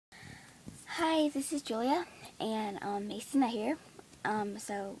Hi, this is Julia, and Mason's not here.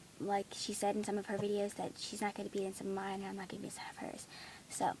 So, like she said in some of her videos, that she's not going to be in some of mine, and I'm not going to be in some of hers.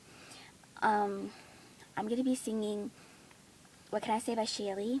 So, I'm going to be singing What Can I Say by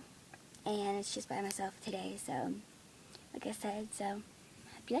Sheighligh, and it's just by myself today, so, like I said, so, hope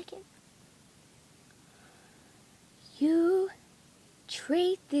you like it. You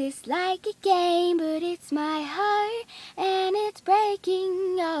treat this like a game, but it's my heart, and it's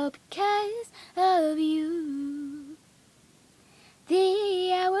breaking all because of you.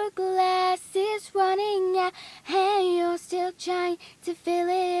 The hourglass is running out, and you're still trying to fill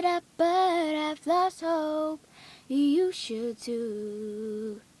it up, but I've lost hope. You should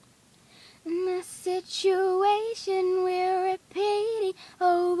too. In a situation we're repeating,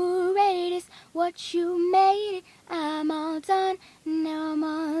 overrated is what you made it. I'm all done, now I'm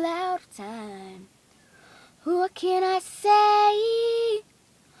all out of time. What can I say?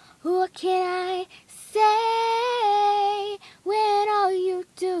 What can I say when all you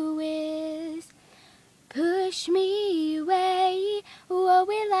do is push me away? What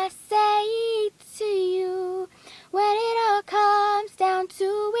will I say to you when it all comes down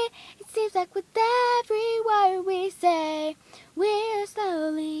to it? It seems like with every word we say, we're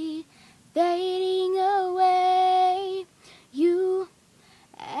slowly fading away. You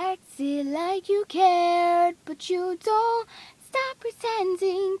acted like you cared, but you don't. Stop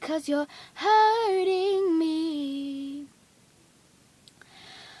pretending, 'cause you're hurting me.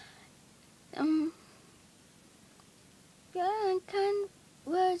 Your kind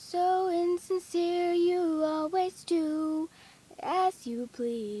words so insincere, you always do as you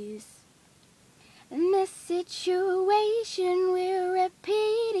please. In this situation we're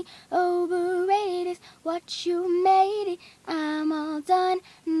repeating, overrated is what you made it. I'm all done,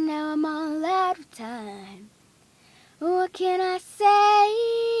 now I'm all out of time. What can I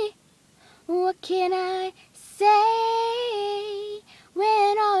say? What can I say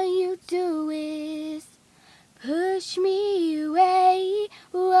when all you do is push me away?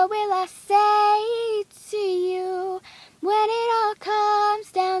 What will I say to you when it all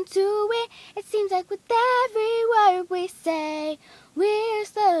comes down to it? It seems like with every word we say, we're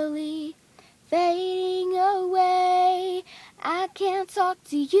slowly fading away. I can't talk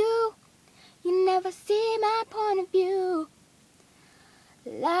to you. You never see my point of view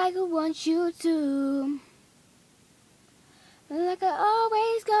like I want you to. Like I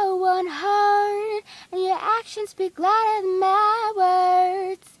always go unheard, and your actions speak louder than my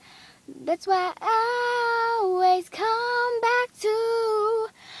words. That's why I always come back to,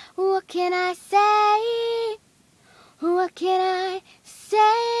 what can I say? What can I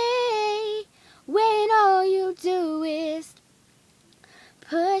say when all you do is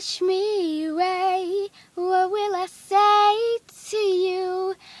push me away? What will I say to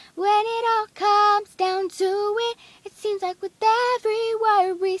you when it all comes down to it? It seems like with every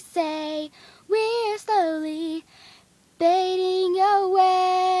word we say, we're slowly fading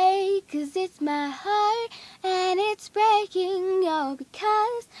away. 'Cause it's my heart, and it's breaking all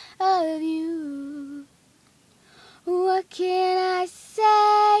because of you. What can I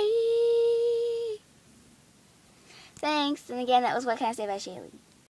say? Thanks, and again, that was What Can I Say by Sheighligh.